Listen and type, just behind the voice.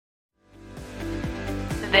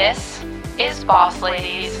This is Boss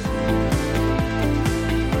Ladies.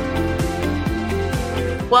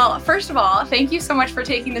 Well, first of all, thank you so much for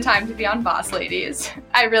taking the time to be on Boss Ladies.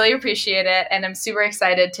 I really appreciate it, and I'm super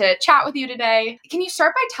excited to chat with you today. Can you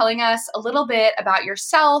start by telling us a little bit about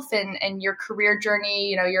yourself and your career journey?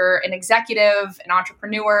 You know, you're an executive, an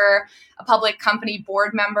entrepreneur, a public company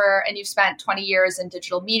board member, and you've spent 20 years in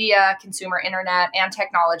digital media, consumer internet, and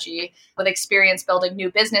technology with experience building new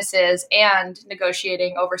businesses and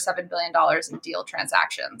negotiating over $7 billion in deal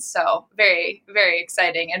transactions. So very, very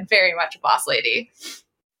exciting and very much a boss lady.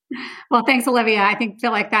 Well, thanks, Olivia. I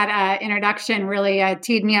feel like that introduction really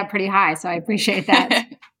teed me up pretty high, so I appreciate that.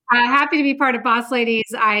 Happy to be part of Boss Ladies.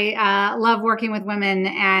 I love working with women,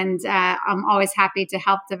 and I'm always happy to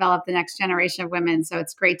help develop the next generation of women. So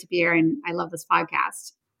it's great to be here, and I love this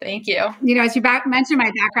podcast. Thank you. You know, as you mentioned,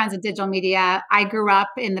 my background's in digital media. I grew up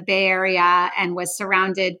in the Bay Area and was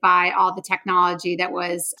surrounded by all the technology that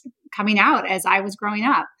was coming out as I was growing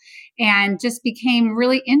up, and just became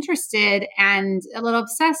really interested and a little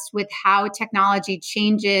obsessed with how technology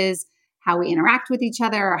changes how we interact with each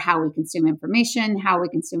other, or how we consume information, how we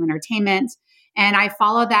consume entertainment. And I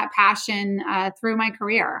followed that passion through my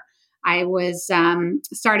career. I was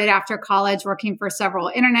started after college working for several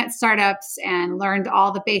internet startups and learned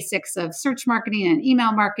all the basics of search marketing and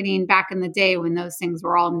email marketing back in the day when those things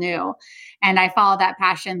were all new. And I followed that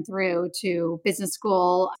passion through to business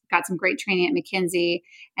school, got some great training at McKinsey.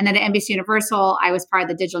 And then at NBC Universal, I was part of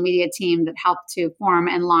the digital media team that helped to form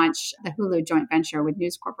and launch the Hulu joint venture with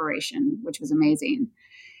News Corporation, which was amazing.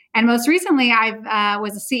 And most recently, I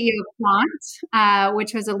was a CEO of Quant,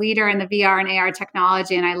 which was a leader in the VR and AR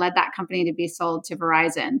technology, and I led that company to be sold to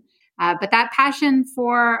Verizon. But that passion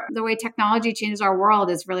for the way technology changes our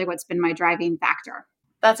world is really what's been my driving factor.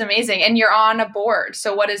 That's amazing. And you're on a board.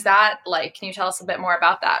 So what is that like? Can you tell us a bit more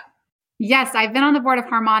about that? Yes, I've been on the board of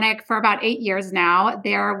Harmonic for about 8 years now.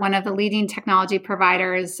 They're one of the leading technology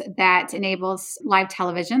providers that enables live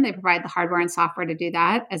television. They provide the hardware and software to do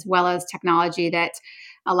that, as well as technology that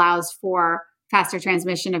allows for faster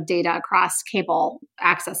transmission of data across cable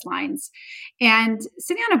access lines. And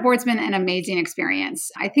sitting on a board's been an amazing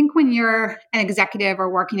experience. I think when you're an executive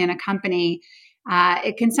or working in a company,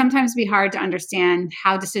 it can sometimes be hard to understand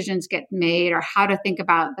how decisions get made or how to think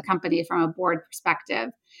about the company from a board perspective.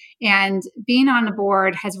 And being on the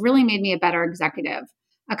board has really made me a better executive.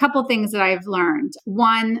 A couple of things that I've learned.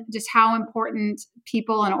 One, just how important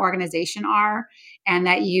people and organization are, and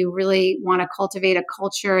that you really want to cultivate a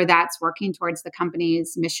culture that's working towards the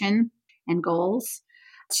company's mission and goals.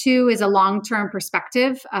 Two is a long-term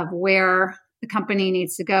perspective of where the company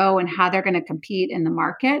needs to go and how they're going to compete in the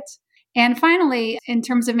market. And finally, in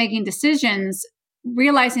terms of making decisions,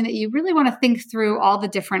 realizing that you really want to think through all the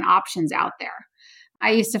different options out there. I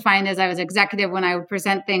used to find as I was executive, when I would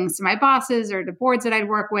present things to my bosses or to boards that I'd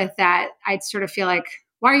work with, that I'd sort of feel like,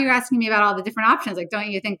 why are you asking me about all the different options? Like, don't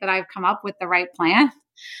you think that I've come up with the right plan?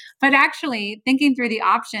 But actually, thinking through the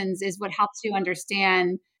options is what helps you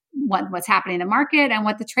understand what's happening in the market and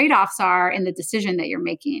what the trade-offs are in the decision that you're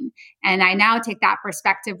making. And I now take that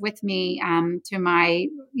perspective with me to my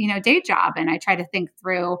day job, and I try to think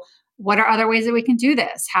through, what are other ways that we can do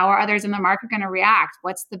this? How are others in the market going to react?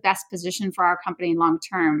 What's the best position for our company long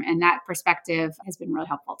term? And that perspective has been really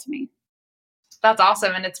helpful to me. That's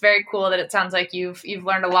awesome. And it's very cool that it sounds like you've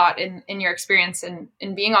learned a lot in your experience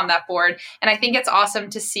in being on that board. And I think it's awesome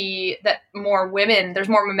to see that there's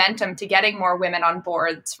more momentum to getting more women on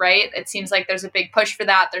boards, right? It seems like there's a big push for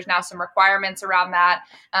that. There's now some requirements around that.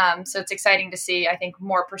 So it's exciting to see. I think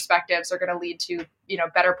more perspectives are going to lead to,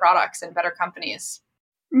 better products and better companies.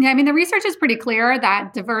 Yeah, I mean, the research is pretty clear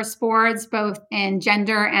that diverse boards, both in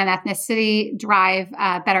gender and ethnicity, drive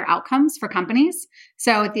better outcomes for companies.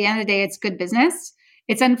 So at the end of the day, it's good business.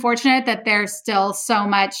 It's unfortunate that there's still so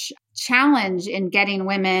much challenge in getting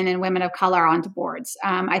women and women of color onto boards.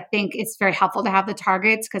 I think it's very helpful to have the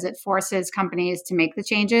targets because it forces companies to make the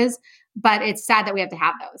changes, but it's sad that we have to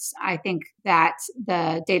have those. I think that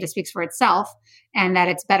the data speaks for itself and that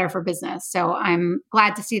it's better for business. So I'm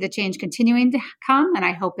glad to see the change continuing to come, and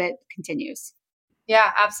I hope it continues.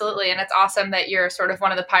 Yeah, absolutely. And it's awesome that you're sort of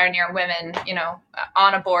one of the pioneer women,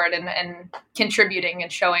 on a board and contributing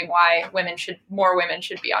and showing why more women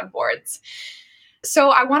should be on boards. So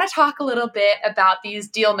I want to talk a little bit about these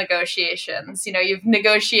deal negotiations. You've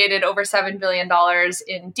negotiated over $7 billion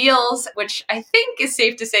in deals, which I think is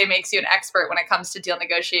safe to say makes you an expert when it comes to deal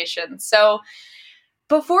negotiations. So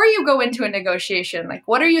before you go into a negotiation,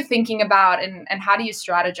 what are you thinking about and how do you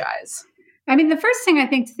strategize? I mean, the first thing I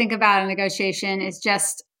think to think about in negotiation is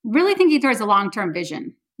just really thinking towards a long-term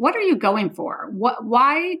vision. What are you going for?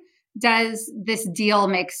 Why does this deal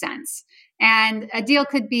make sense? And a deal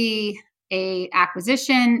could be a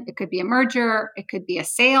acquisition, it could be a merger, it could be a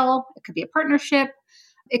sale, it could be a partnership,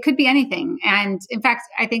 it could be anything. And in fact,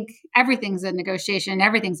 I think everything's a negotiation,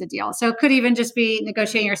 everything's a deal. So it could even just be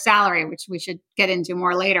negotiating your salary, which we should get into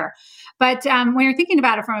more later. But when you're thinking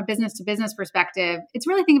about it from a business to business perspective, it's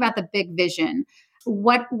really thinking about the big vision.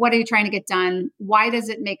 What are you trying to get done? Why does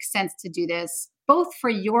it make sense to do this, both for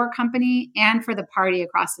your company and for the party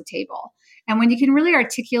across the table? And when you can really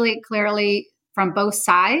articulate clearly from both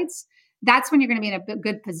sides, that's when you're going to be in a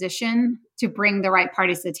good position to bring the right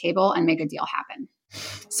parties to the table and make a deal happen.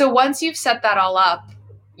 So once you've set that all up,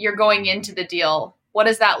 you're going into the deal. What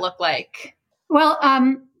does that look like? Well,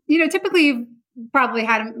 typically you've probably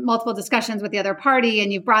had multiple discussions with the other party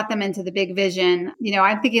and you've brought them into the big vision.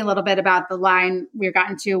 I'm thinking a little bit about the line we've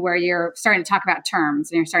gotten to where you're starting to talk about terms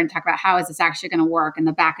and you're starting to talk about how is this actually going to work and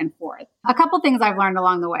the back and forth. A couple things I've learned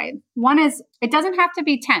along the way. One is it doesn't have to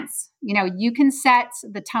be tense. You can set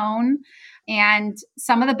the tone, and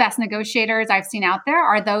some of the best negotiators I've seen out there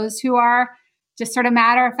are those who are just sort of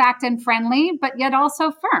matter of fact and friendly, but yet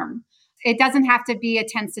also firm. It doesn't have to be a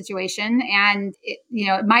tense situation, and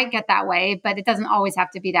it might get that way, but it doesn't always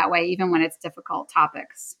have to be that way, even when it's difficult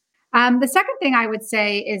topics. The second thing I would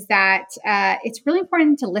say is that it's really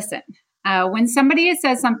important to listen. When somebody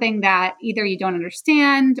says something that either you don't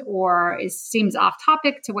understand or seems off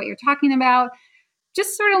topic to what you're talking about,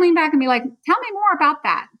 just sort of lean back and be like, tell me more about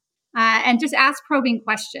that. And just ask probing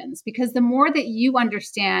questions, because the more that you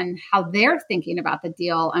understand how they're thinking about the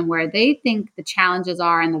deal and where they think the challenges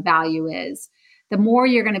are and the value is, the more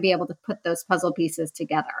you're going to be able to put those puzzle pieces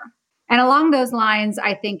together. And along those lines,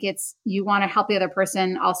 I think you want to help the other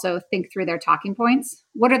person also think through their talking points.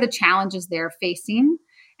 What are the challenges they're facing?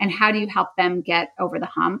 And how do you help them get over the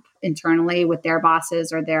hump internally with their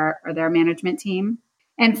bosses or their management team?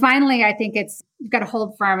 And finally, I think you've got to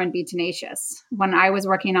hold firm and be tenacious. When I was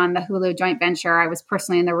working on the Hulu joint venture, I was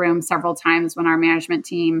personally in the room several times when our management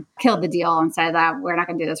team killed the deal and said that we're not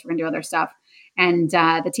going to do this, we're going to do other stuff. And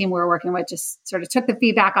the team we were working with just sort of took the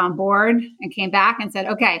feedback on board and came back and said,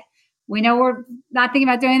 okay, we know we're not thinking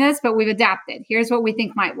about doing this, but we've adapted. Here's what we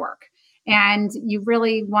think might work. And you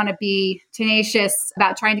really want to be tenacious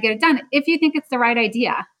about trying to get it done if you think it's the right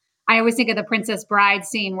idea. I always think of the Princess Bride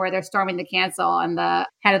scene where they're storming the castle and the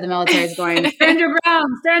head of the military is going, stand your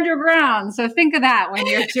ground, stand your ground. So think of that when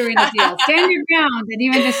you're doing a deal. Stand your ground. And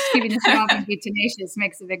even just keeping the shit off and be tenacious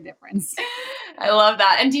makes a big difference. I love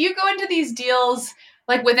that. And do you go into these deals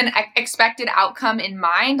like with an expected outcome in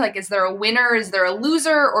mind? Like, is there a winner? Is there a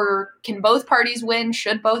loser? Or can both parties win?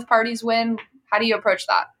 Should both parties win? How do you approach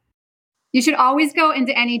that? You should always go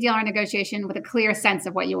into any deal or negotiation with a clear sense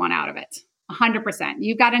of what you want out of it. 100%.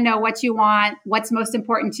 You've got to know what you want, what's most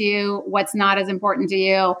important to you, what's not as important to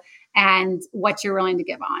you, and what you're willing to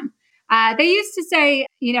give on. They used to say,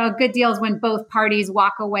 a good deal is when both parties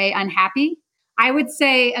walk away unhappy. I would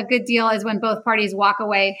say a good deal is when both parties walk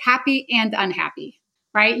away happy and unhappy,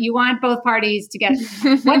 right? You want both parties to get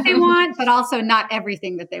what they want, but also not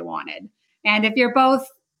everything that they wanted. And if you're both,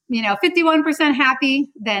 51%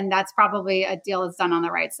 happy, then that's probably a deal that's done on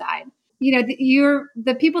the right side.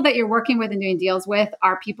 The people that you're working with and doing deals with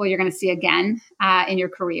are people you're going to see again in your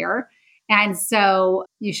career. And so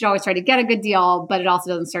you should always try to get a good deal, but it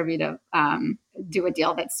also doesn't serve you to do a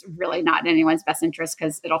deal that's really not in anyone's best interest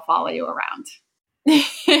because it'll follow you around.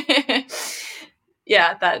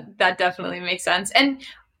 Yeah, that definitely makes sense. And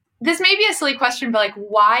this may be a silly question, but like,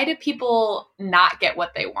 why do people not get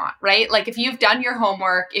what they want, right? Like if you've done your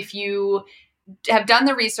homework, if you have done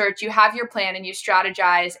the research, you have your plan and you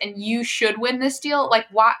strategize and you should win this deal. Like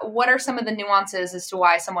what are some of the nuances as to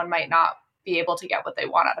why someone might not be able to get what they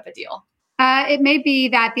want out of a deal? It may be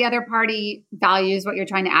that the other party values what you're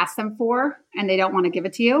trying to ask them for and they don't want to give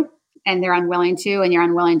it to you and they're unwilling to, and you're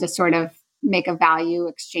unwilling to sort of make a value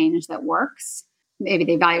exchange that works. Maybe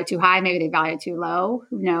they value it too high, maybe they value it too low,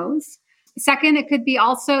 who knows? Second, it could be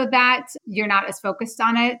also that you're not as focused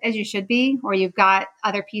on it as you should be, or you've got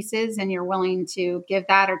other pieces and you're willing to give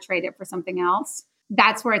that or trade it for something else.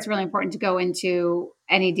 That's where it's really important to go into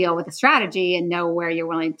any deal with a strategy and know where you're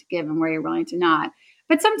willing to give and where you're willing to not.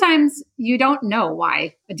 But sometimes you don't know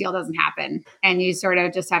why a deal doesn't happen. And you sort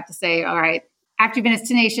of just have to say, all right, after you've been as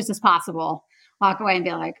tenacious as possible, walk away and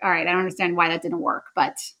be like, all right, I don't understand why that didn't work,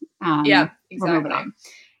 but yeah, exactly. We're moving on.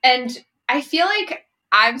 And I feel like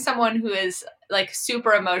I'm someone who is like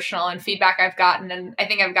super emotional, and feedback I've gotten, and I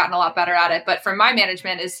think I've gotten a lot better at it, but from my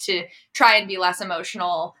management is to try and be less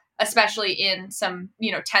emotional especially in some,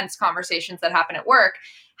 tense conversations that happen at work.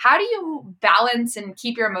 How do you balance and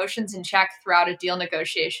keep your emotions in check throughout a deal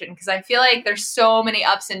negotiation? Because I feel like there's so many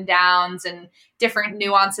ups and downs and different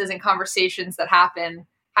nuances and conversations that happen.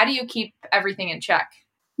 How do you keep everything in check?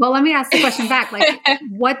 Well, let me ask the question back. Like,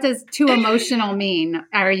 what does too emotional mean?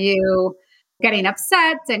 Are you getting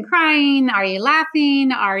upset and crying? Are you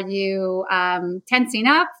laughing? Are you tensing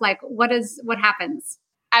up? Like, what happens?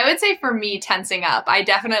 I would say for me, tensing up. I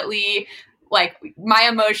definitely, like, my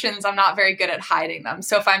emotions, I'm not very good at hiding them.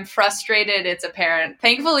 So if I'm frustrated, it's apparent.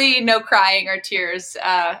 Thankfully, no crying or tears.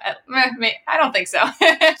 I don't think so.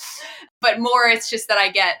 But more, it's just that I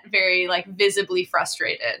get very, visibly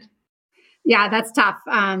frustrated. Yeah, that's tough.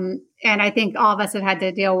 And I think all of us have had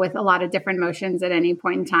to deal with a lot of different emotions at any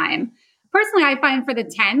point in time. Personally, I find for the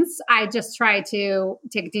tense, I just try to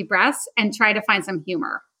take deep breaths and try to find some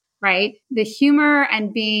humor, right? The humor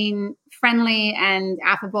and being friendly and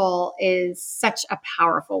affable is such a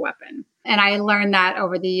powerful weapon. And I learned that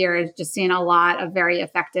over the years, just seeing a lot of very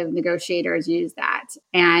effective negotiators use that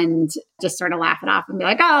and just sort of laugh it off and be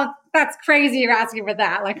like, oh, that's crazy. You're asking for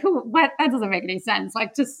that. Like, what? That doesn't make any sense.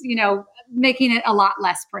 Like, just, making it a lot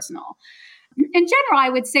less personal. In general, I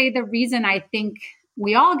would say the reason I think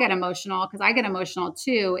we all get emotional, because I get emotional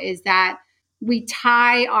too, is that we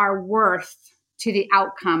tie our worth to the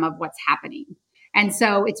outcome of what's happening. And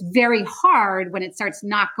so it's very hard when it starts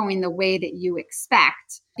not going the way that you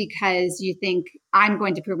expect, because you think, I'm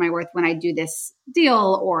going to prove my worth when I do this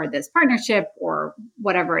deal or this partnership or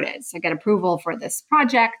whatever it is. I get approval for this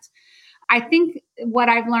project. I think what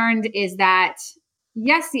I've learned is that,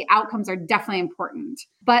 yes, the outcomes are definitely important,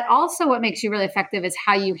 but also what makes you really effective is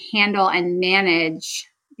how you handle and manage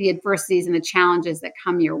the adversities and the challenges that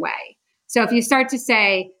come your way. So if you start to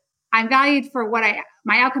say, I'm valued for what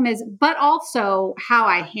my outcome is, but also how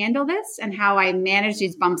I handle this and how I manage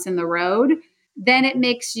these bumps in the road, then it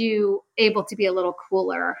makes you able to be a little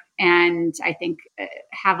cooler and I think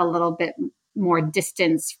have a little bit more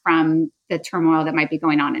distance from the turmoil that might be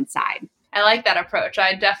going on inside. I like that approach.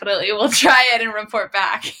 I definitely will try it and report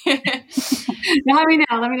back. Let me know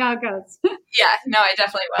how it goes. Yeah, no, I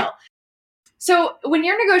definitely will. So when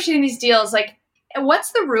you're negotiating these deals,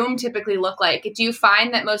 what's the room typically look like? Do you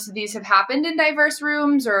find that most of these have happened in diverse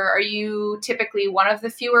rooms, or are you typically one of the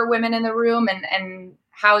fewer women in the room? And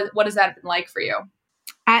what has that been like for you?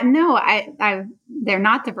 No, they're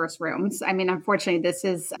not diverse rooms. I mean, unfortunately, this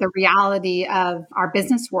is the reality of our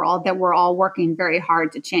business world that we're all working very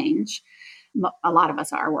hard to change. A lot of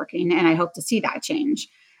us are working, and I hope to see that change.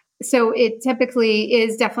 So it typically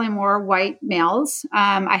is definitely more white males.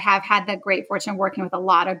 I have had the great fortune of working with a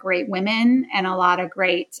lot of great women and a lot of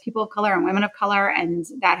great people of color and women of color, and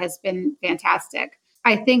that has been fantastic.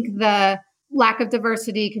 I think the lack of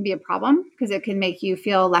diversity can be a problem because it can make you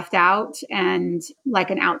feel left out and like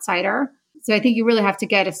an outsider. So I think you really have to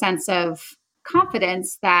get a sense of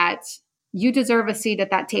confidence that you deserve a seat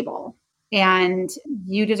at that table and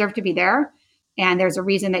you deserve to be there. And there's a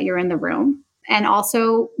reason that you're in the room. And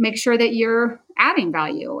also make sure that you're adding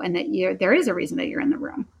value and that there is a reason that you're in the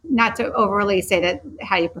room. Not to overly say that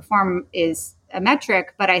how you perform is a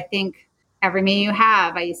metric, but I think every meeting you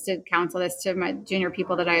have, I used to counsel this to my junior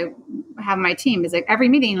people that I have on my team, is like every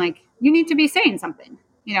meeting, you need to be saying something.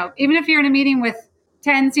 Even if you're in a meeting with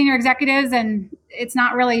 10 senior executives and it's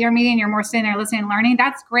not really your meeting, you're more sitting there listening and learning,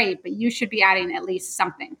 that's great, but you should be adding at least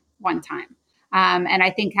something one time. And I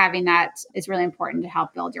think having that is really important to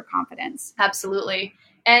help build your confidence. Absolutely.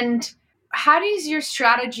 And how does your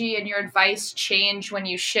strategy and your advice change when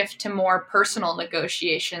you shift to more personal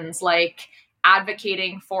negotiations, like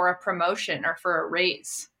advocating for a promotion or for a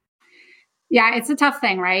raise? Yeah, it's a tough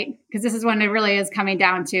thing, right? Because this is when it really is coming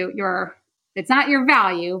down to it's not your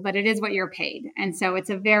value, but it is what you're paid. And so it's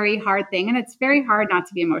a very hard thing, and it's very hard not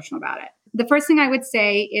to be emotional about it. The first thing I would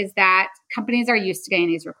say is that companies are used to getting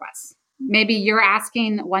these requests. Maybe you're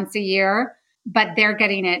asking once a year, but they're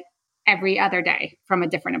getting it every other day from a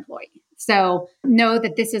different employee. So know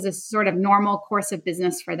that this is a sort of normal course of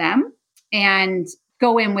business for them and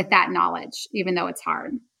go in with that knowledge, even though it's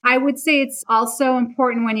hard. I would say it's also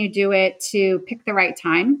important when you do it to pick the right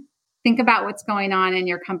time. Think about what's going on in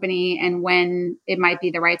your company and when it might be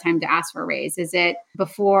the right time to ask for a raise. Is it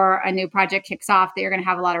before a new project kicks off that you're going to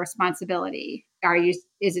have a lot of responsibility?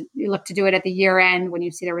 Is it you look to do it at the year end when you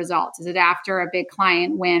see the results? Is it after a big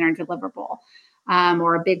client win or deliverable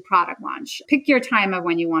or a big product launch? Pick your time of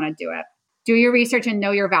when you want to do it. Do your research and know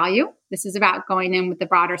your value. This is about going in with the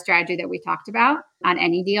broader strategy that we talked about on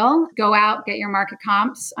any deal. Go out, get your market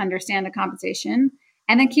comps, understand the compensation,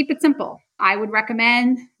 and then keep it simple. I would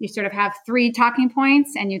recommend you sort of have 3 talking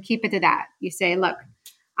points and you keep it to that. You say, look,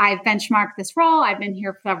 I've benchmarked this role. I've been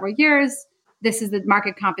here for several years. This is the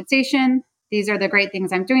market compensation. These are the great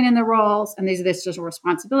things I'm doing in the roles. And these are the social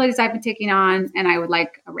responsibilities I've been taking on. And I would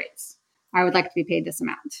like a raise. I would like to be paid this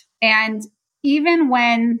amount. And even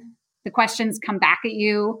when the questions come back at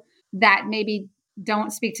you that maybe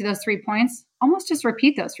don't speak to those 3 points, almost just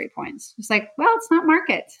repeat those 3 points. It's like, well, it's not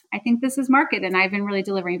market. I think this is market, and I've been really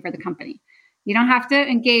delivering for the company. You don't have to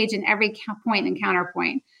engage in every point and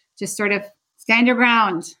counterpoint. Just sort of stand your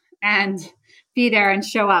ground and be there and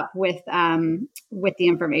show up with the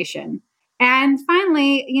information. And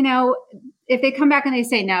finally, if they come back and they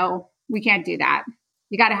say, no, we can't do that,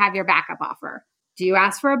 you got to have your backup offer. Do you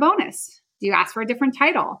ask for a bonus? Do you ask for a different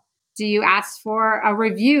title? Do you ask for a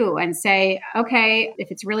review and say, okay, if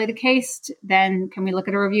it's really the case, then can we look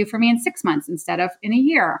at a review for me in 6 months instead of in a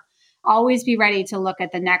year? Always be ready to look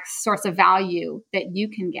at the next source of value that you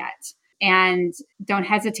can get. And don't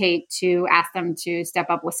hesitate to ask them to step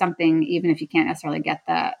up with something, even if you can't necessarily get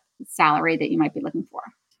the salary that you might be looking for.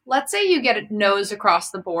 Let's say you get no's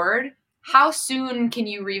across the board. How soon can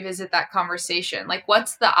you revisit that conversation? Like,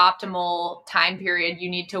 what's the optimal time period you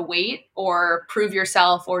need to wait or prove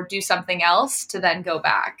yourself or do something else to then go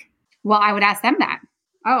back? Well, I would ask them that.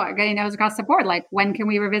 Oh, I'm getting no's across the board. Like, when can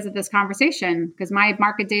we revisit this conversation? Because my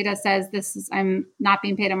market data says I'm not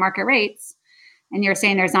being paid at market rates. And you're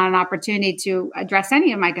saying there's not an opportunity to address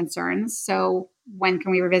any of my concerns. So when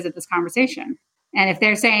can we revisit this conversation? And if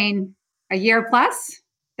they're saying a year plus,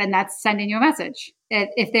 then that's sending you a message.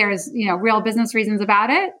 If there's, real business reasons about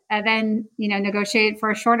it, then, negotiate for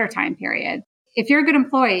a shorter time period. If you're a good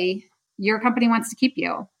employee, your company wants to keep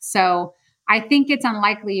you. So I think it's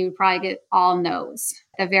unlikely you would probably get all no's.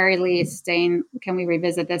 At the very least, saying, can we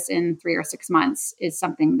revisit this in 3 or 6 months is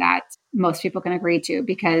something that most people can agree to,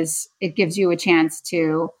 because it gives you a chance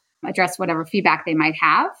to address whatever feedback they might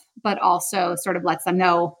have, but also sort of lets them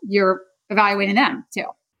know you're evaluating them too.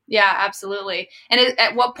 Yeah, absolutely. And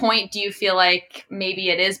at what point do you feel like maybe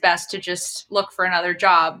it is best to just look for another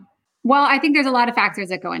job? Well, I think there's a lot of factors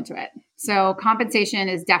that go into it. So compensation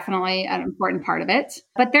is definitely an important part of it,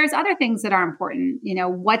 but there's other things that are important.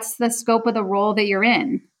 What's the scope of the role that you're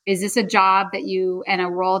in? Is this a job and a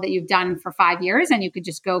role that you've done for 5 years and you could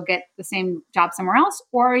just go get the same job somewhere else?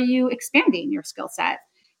 Or are you expanding your skill set?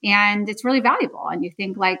 And it's really valuable. And you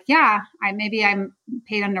think like, yeah, maybe I'm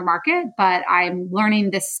paid under market, but I'm learning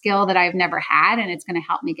this skill that I've never had, and it's going to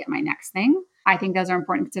help me get my next thing. I think those are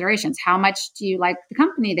important considerations. How much do you like the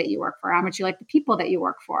company that you work for? How much do you like the people that you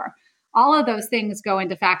work for? All of those things go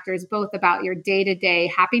into factors, both about your day-to-day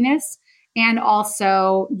happiness and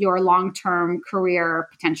also your long-term career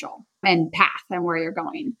potential and path and where you're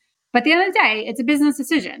going. But at the end of the day, it's a business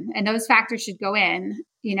decision, and those factors should go in.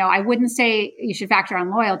 I wouldn't say you should factor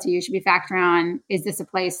on loyalty. You should be factoring on, is this a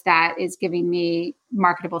place that is giving me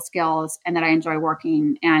marketable skills and that I enjoy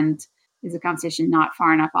working? And is the compensation not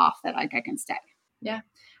far enough off that I can stay? Yeah.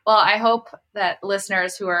 Well, I hope that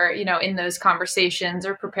listeners who are, in those conversations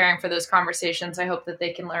or preparing for those conversations, I hope that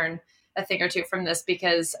they can learn a thing or two from this,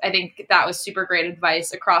 because I think that was super great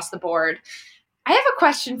advice across the board. I have a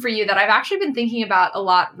question for you that I've actually been thinking about a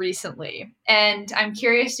lot recently, and I'm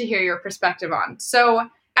curious to hear your perspective on. So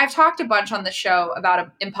I've talked a bunch on the show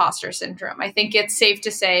about imposter syndrome. I think it's safe to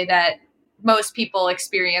say that most people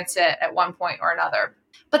experience it at one point or another.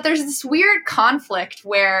 But there's this weird conflict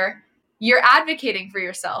where you're advocating for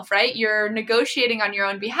yourself, right? You're negotiating on your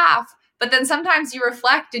own behalf, but then sometimes you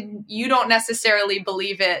reflect and you don't necessarily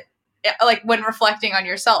believe it, like when reflecting on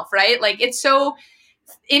yourself, right? Like, it's so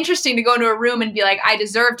interesting to go into a room and be like, I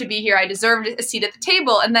deserve to be here. I deserve a seat at the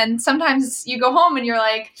table. And then sometimes you go home and you're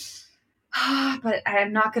like, but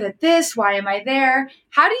I'm not good at this. Why am I there?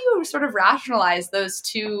 How do you sort of rationalize those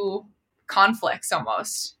two conflicts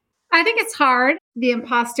almost? I think it's hard. The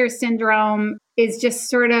imposter syndrome is just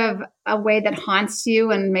sort of a way that haunts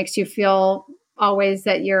you and makes you feel always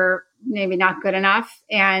that you're maybe not good enough.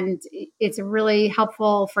 And it's really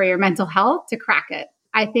helpful for your mental health to crack it.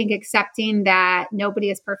 I think accepting that nobody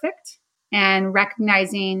is perfect and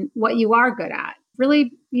recognizing what you are good at,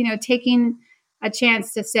 really, taking a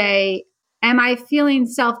chance to say, am I feeling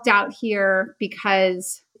self-doubt here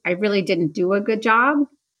because I really didn't do a good job?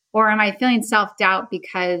 Or am I feeling self-doubt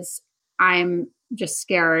because I'm just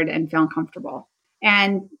scared and feel uncomfortable?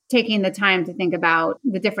 And taking the time to think about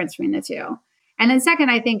the difference between the two. And then second,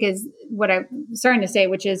 I think, is what I'm starting to say,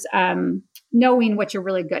 which is knowing what you're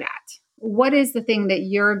really good at. What is the thing that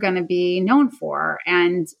you're going to be known for?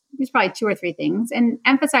 And there's probably 2 or 3 things, and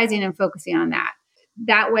emphasizing and focusing on that.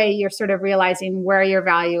 That way you're sort of realizing where your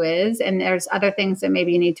value is. And there's other things that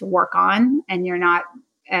maybe you need to work on and you're not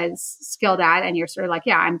as skilled at. And you're sort of like,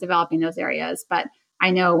 yeah, I'm developing those areas, but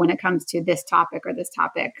I know when it comes to this topic or this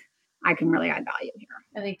topic, I can really add value here.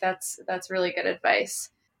 I think that's really good advice.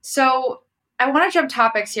 So I want to jump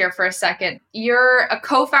topics here for a second. You're a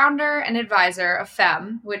co-founder and advisor of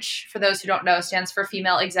FEM, which for those who don't know stands for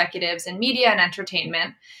Female Executives in Media and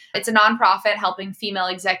Entertainment. It's a nonprofit helping female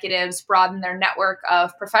executives broaden their network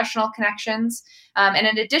of professional connections. And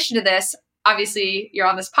in addition to this, obviously you're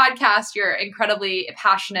on this podcast, you're incredibly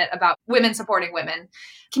passionate about women supporting women.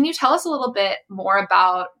 Can you tell us a little bit more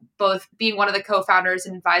about both being one of the co-founders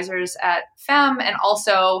and advisors at FEM and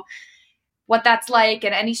also what that's like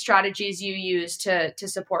and any strategies you use to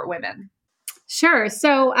support women? Sure.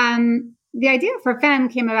 So the idea for FEM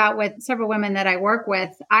came about with several women that I work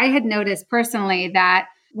with. I had noticed personally that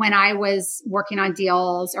when I was working on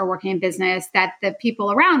deals or working in business, that the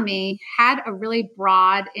people around me had a really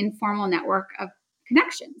broad, informal network of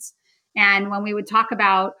connections. And when we would talk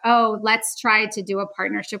about, oh, let's try to do a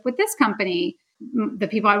partnership with this company, the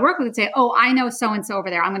people I work with would say, oh, I know so-and-so over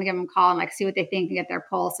there. I'm going to give them a call and like see what they think and get their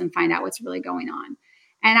pulse and find out what's really going on.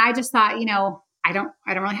 And I just thought, I don't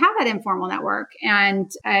really have that informal network. And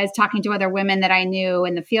I was talking to other women that I knew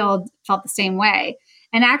in the field felt the same way.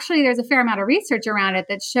 And actually, there's a fair amount of research around it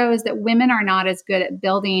that shows that women are not as good at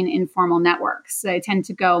building informal networks. They tend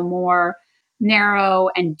to go more narrow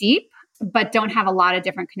and deep, but don't have a lot of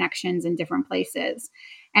different connections in different places.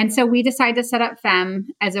 And so we decided to set up FEM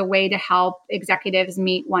as a way to help executives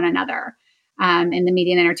meet one another in the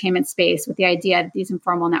media and entertainment space with the idea that these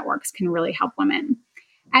informal networks can really help women.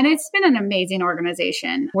 And it's been an amazing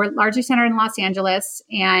organization. We're largely centered in Los Angeles.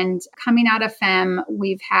 And coming out of FEM,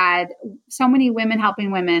 we've had so many women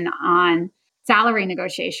helping women on salary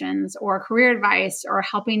negotiations or career advice or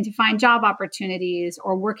helping to find job opportunities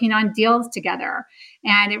or working on deals together.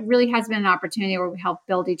 And it really has been an opportunity where we help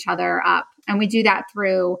build each other up. And we do that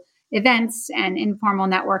through events and informal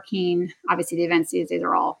networking. Obviously, the events these days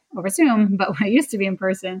are all over Zoom, but it used to be in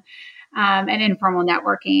person. And informal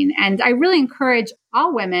networking. And I really encourage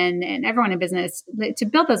all women and everyone in business to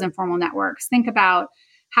build those informal networks. Think about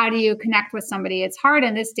how do you connect with somebody? It's hard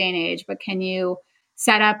in this day and age, but can you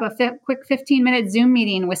set up a quick 15-minute Zoom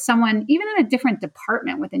meeting with someone, even in a different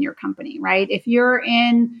department within your company, right? If you're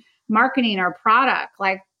in marketing or product,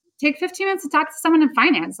 like take 15 minutes to talk to someone in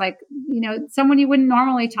finance, like, someone you wouldn't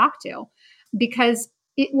normally talk to, because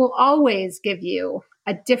it will always give you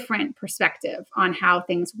a different perspective on how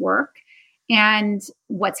things work and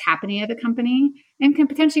what's happening at the company and can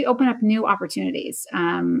potentially open up new opportunities.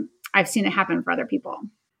 I've seen it happen for other people.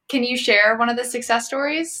 Can you share one of the success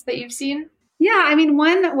stories that you've seen? Yeah,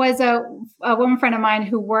 one was a woman friend of mine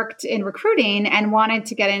who worked in recruiting and wanted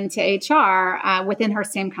to get into HR within her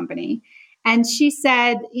same company. And she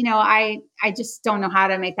said, I just don't know how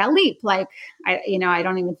to make that leap. Like, I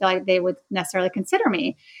don't even feel like they would necessarily consider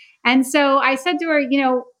me. And so I said to her,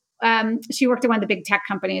 she worked at one of the big tech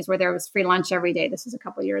companies where there was free lunch every day. This was a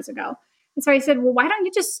couple of years ago. And so I said, well, why don't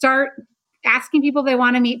you just start asking people if they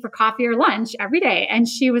want to meet for coffee or lunch every day? And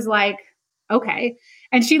she was like, okay.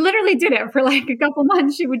 And she literally did it for like a couple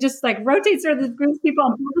months. She would just like rotate through this group of people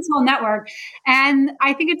and build this whole network. And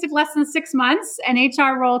I think it took less than 6 months. An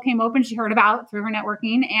HR role came open. She heard about through her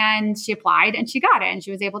networking and she applied and she got it. And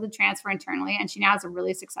she was able to transfer internally. And she now has a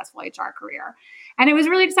really successful HR career. And it was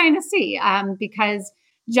really exciting to see because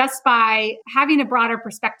just by having a broader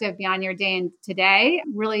perspective beyond your day and today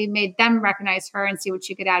really made them recognize her and see what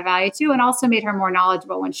she could add value to, and also made her more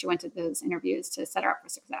knowledgeable when she went to those interviews to set her up for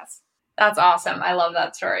success. That's awesome. I love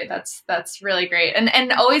that story. That's really great.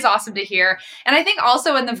 And always awesome to hear. And I think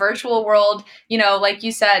also in the virtual world, like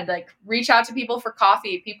you said, like reach out to people for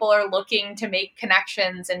coffee. People are looking to make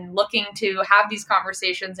connections and looking to have these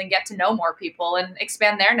conversations and get to know more people and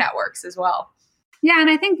expand their networks as well. Yeah.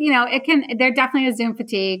 And I think, there definitely is Zoom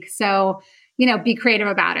fatigue. So, be creative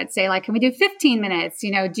about it. Say like, can we do 15 minutes? Do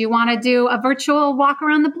you want to do a virtual walk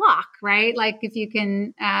around the block, right? Like if you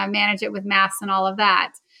can manage it with masks and all of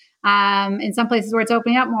that. In some places where it's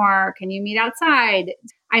opening up more, can you meet outside?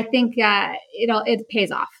 I think it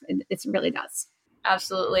pays off. It really does.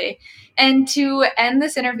 Absolutely. And to end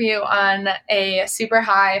this interview on a super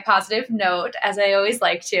high positive note, as I always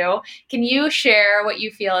like to, can you share what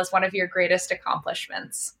you feel is one of your greatest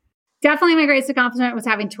accomplishments? Definitely my greatest accomplishment was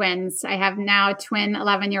having twins. I have now twin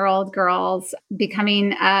 11-year-old girls.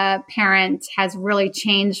 Becoming a parent has really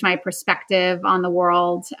changed my perspective on the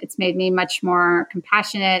world. It's made me much more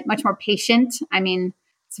compassionate, much more patient.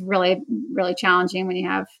 It's really, really challenging when you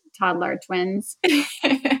have toddler twins.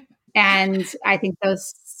 And I think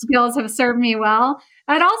those skills have served me well.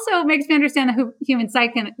 It also makes me understand the human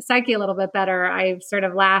psyche a little bit better. I sort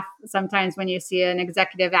of laugh sometimes when you see an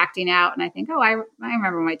executive acting out, and I think, I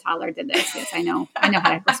remember when my toddler did this. Yes, I know how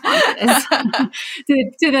to respond to this.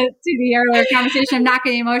 to the earlier conversation of not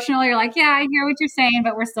getting emotional, you're like, yeah, I hear what you're saying,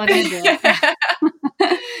 but we're still going to do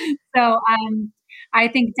it. So I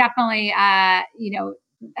think definitely,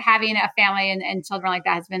 having a family and children like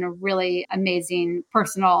that has been a really amazing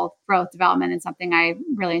personal growth development and something I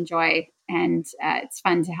really enjoy. And it's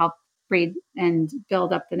fun to help breed and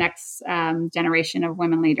build up the next generation of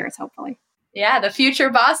women leaders, hopefully. Yeah, the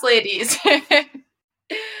future boss ladies.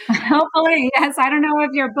 Hopefully, yes. I don't know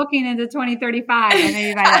if you're booking into 2035, and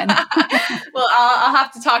maybe by then. Well, I'll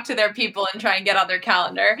have to talk to their people and try and get on their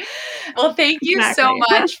calendar. Well, thank you so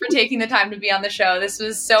much for taking the time to be on the show. This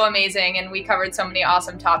was so amazing, and we covered so many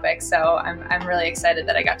awesome topics. So I'm really excited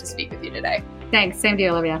that I got to speak with you today. Thanks. Same to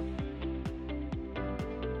you, Olivia.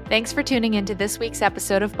 Thanks for tuning into this week's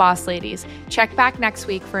episode of Boss Ladies. Check back next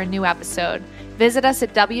week for a new episode. Visit us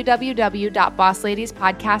at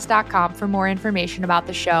www.bossladiespodcast.com for more information about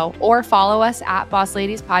the show, or follow us at Boss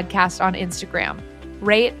Ladies Podcast on Instagram.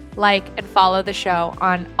 Rate, like, and follow the show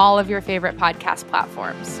on all of your favorite podcast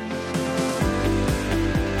platforms.